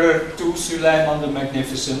 the emperor, to Suleiman the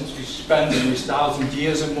Magnificent. He spent his 1,000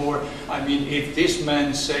 years or more. I mean, if this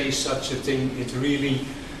man says such a thing, it really,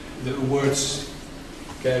 the words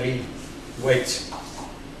carry weight.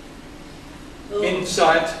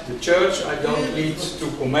 Inside the church, I don't need to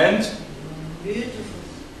comment. Beautiful.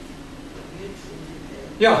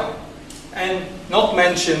 Yeah, and not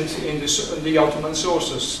mentioned in the Ottoman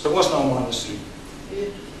sources. There was no monastery.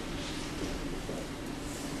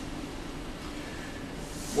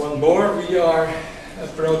 One more, we are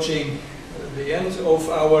approaching the end of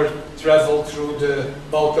our travel through the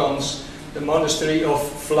Balkans. The monastery of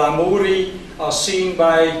Flamuri, as seen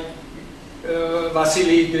by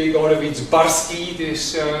Vasily Grigorovich Barsky,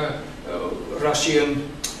 this Russian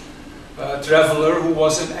traveler who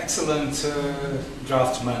was an excellent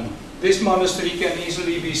draftsman. This monastery can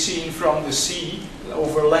easily be seen from the sea.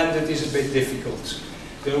 Over land it is a bit difficult.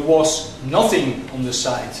 There was nothing on the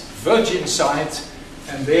site, virgin site,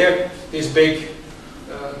 and there this big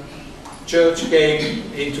church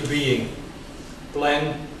came into being.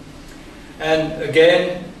 Plan, and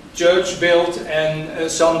again church built,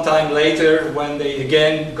 and sometime later, when they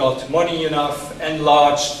again got money enough,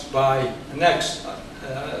 enlarged by next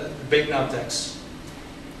big narthex.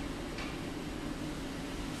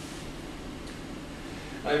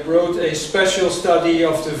 I wrote a special study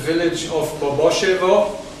of the village of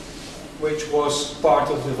Boboshevo, which was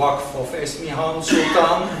part of the Waqf of Esmihan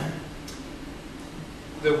Sultan,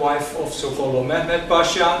 the wife of Sokolo Mehmet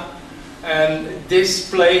Pasha. And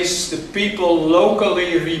this place, the people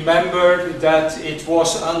locally remembered that it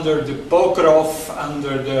was under the pokrov,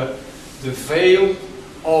 under the veil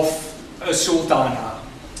of a sultana.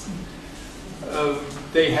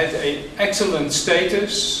 They had an excellent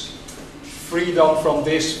status, freedom from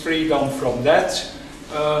this, freedom from that.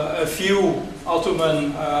 A few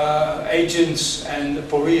Ottoman agents and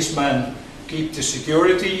policemen keep the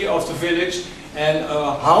security of the village, and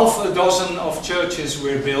half a dozen of churches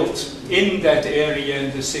were built in that area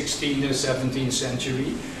in the 16th and 17th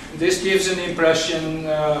century. This gives an impression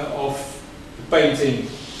of painting.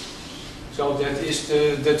 So that is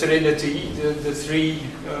the Trinity, the three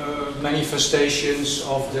manifestations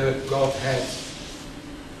of the Godhead,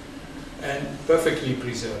 and perfectly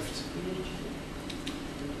preserved.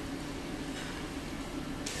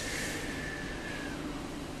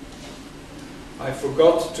 I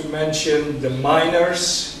forgot to mention the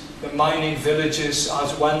miners, the mining villages,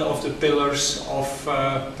 as one of the pillars of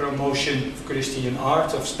promotion of Christian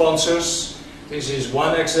art, of sponsors. This is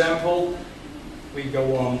one example. We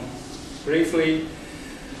go on briefly.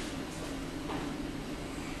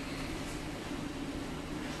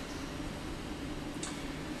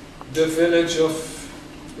 The village of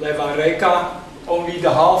Levareka, only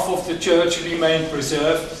the half of the church remained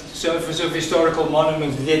preserved. Service of Historical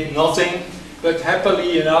Monuments did nothing, but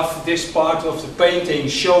happily enough this part of the painting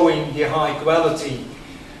showing the high quality,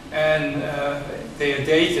 and they are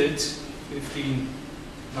dated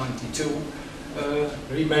 1592,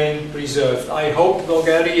 remain preserved. I hope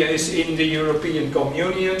Bulgaria is in the European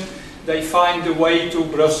Communion. They find a way to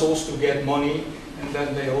Brussels to get money, and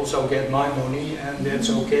then they also get my money, and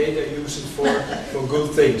that's okay, they use it for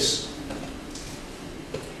good things.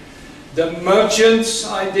 The merchants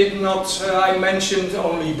I mentioned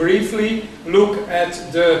only briefly. Look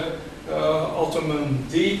at the Ottoman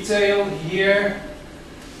detail here.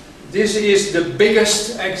 This is the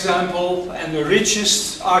biggest example and the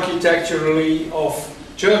richest architecturally of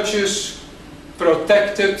churches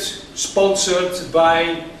protected, sponsored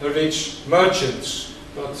by the rich merchants.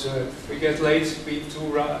 But we get late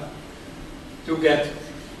to get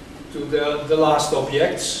to the last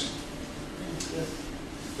objects.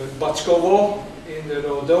 The Batskovo in the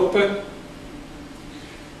Rhodope,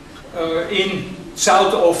 in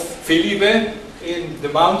south of Filibe, in the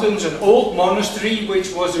mountains, an old monastery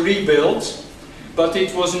which was rebuilt, but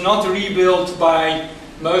it was not rebuilt by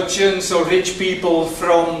merchants or rich people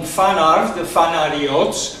from Fanar, the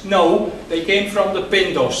Fanariots. No, they came from the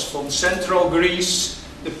Pindos, from central Greece,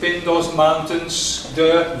 the Pindos mountains,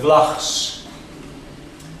 the Vlachs.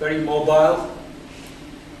 Very mobile.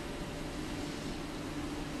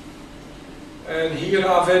 And here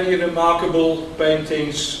are very remarkable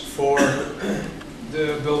paintings for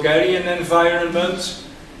the Bulgarian environment.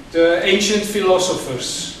 The ancient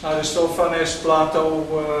philosophers, Aristophanes, Plato,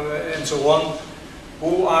 and so on,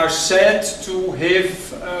 who are said to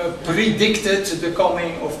have predicted the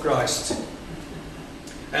coming of Christ.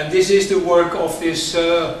 And this is the work of this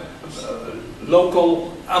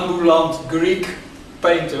local ambulant Greek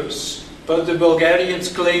painters, but the Bulgarians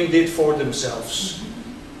claimed it for themselves.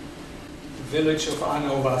 Village of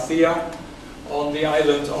Anovathia on the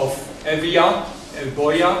island of Evia,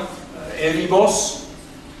 Elboya, Eribos,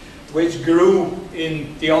 which grew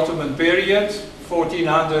in the Ottoman period.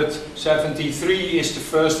 1473 is the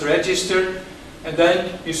first register, and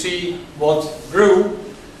then you see what grew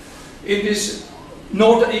in this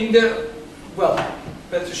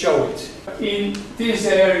let's show it. In this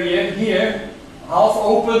area here, half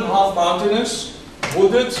open, half mountainous,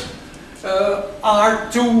 wooded, are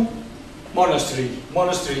two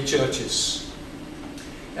monastery churches,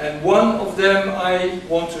 and one of them I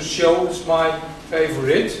want to show is my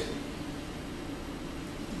favorite.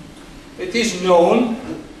 It is known,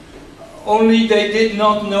 only they did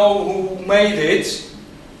not know who made it.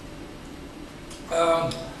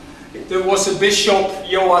 There was a bishop,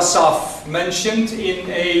 Joasaph, mentioned in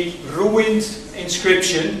a ruined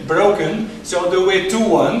inscription, broken, so there were two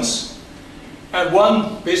ones.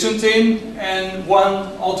 One Byzantine and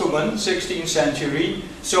one Ottoman, 16th century.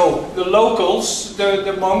 So the locals,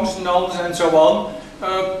 the monks, nuns and so on,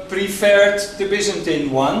 preferred the Byzantine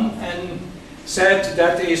one and said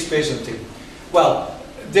that is Byzantine. Well,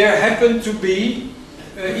 there happened to be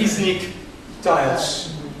ethnic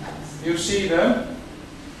tiles. You see them?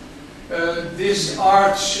 This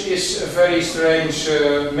arch is a very strange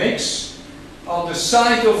mix. On the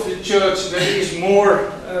side of the church there is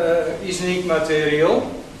more ethnic material.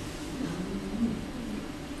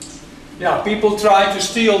 Yeah, people tried to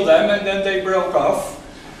steal them and then they broke off.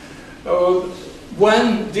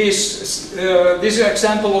 When this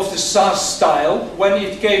example of the Sas style, when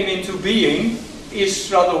it came into being, is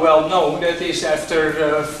rather well known. That is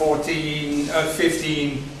after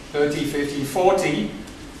 1540.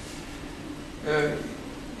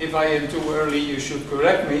 If I am too early, you should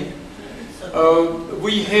correct me.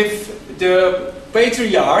 We have the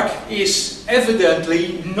patriarch is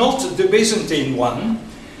evidently not the Byzantine one.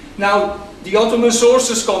 Now, the Ottoman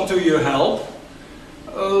sources come to your help.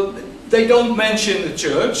 They don't mention the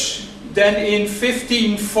church. Then in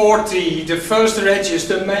 1540, the first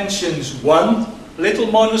register mentions one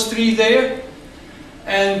little monastery there.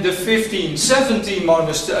 And the 1570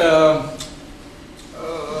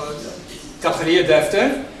 Tahrir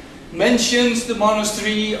Defter mentions the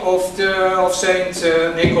monastery of Saint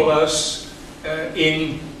Nicholas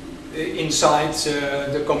inside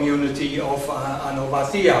the community of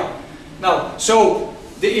Anovathia. Now, so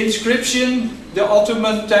the inscription the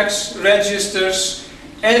Ottoman tax registers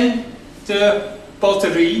and the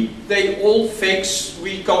pottery, they all fix,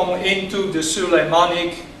 we come into the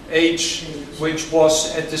Suleimanic age, which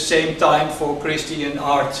was at the same time for Christian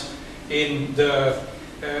art in the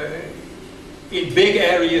in big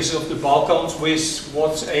areas of the Balkans with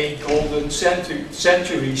what's a golden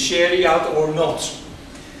century, Shariat or not.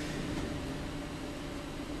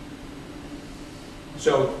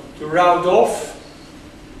 So, to round off,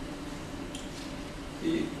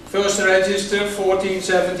 the first register,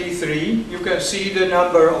 1473, you can see the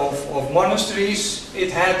number of monasteries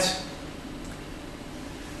it had.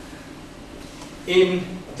 In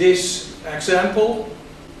this example,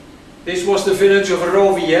 this was the village of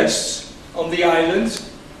Roviest on the island,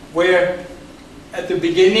 where at the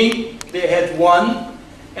beginning they had one,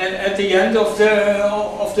 and at the end of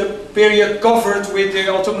the period covered with the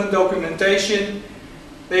Ottoman documentation,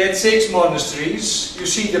 they had 6 monasteries. You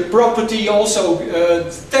see the property also,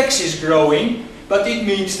 the tax is growing, but it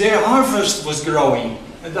means their harvest was growing.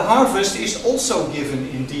 And the harvest is also given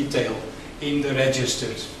in detail in the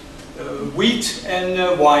registers. Wheat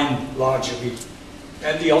and wine largely.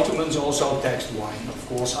 And the Ottomans also taxed wine, of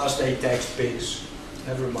course, as they taxed pigs.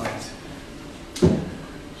 Never mind.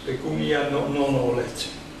 Pecunia non olet.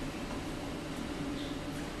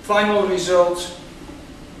 Final result.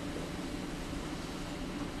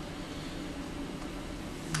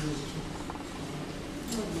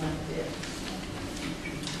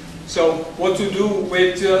 So, what to do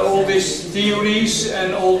with all these theories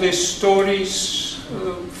and all these stories?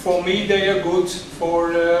 For me, they are good.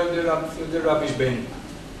 For the rubbish bin.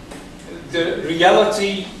 The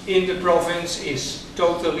reality in the province is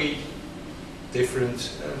totally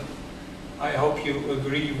different. I hope you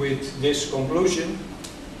agree with this conclusion,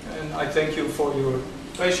 and I thank you for your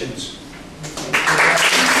patience.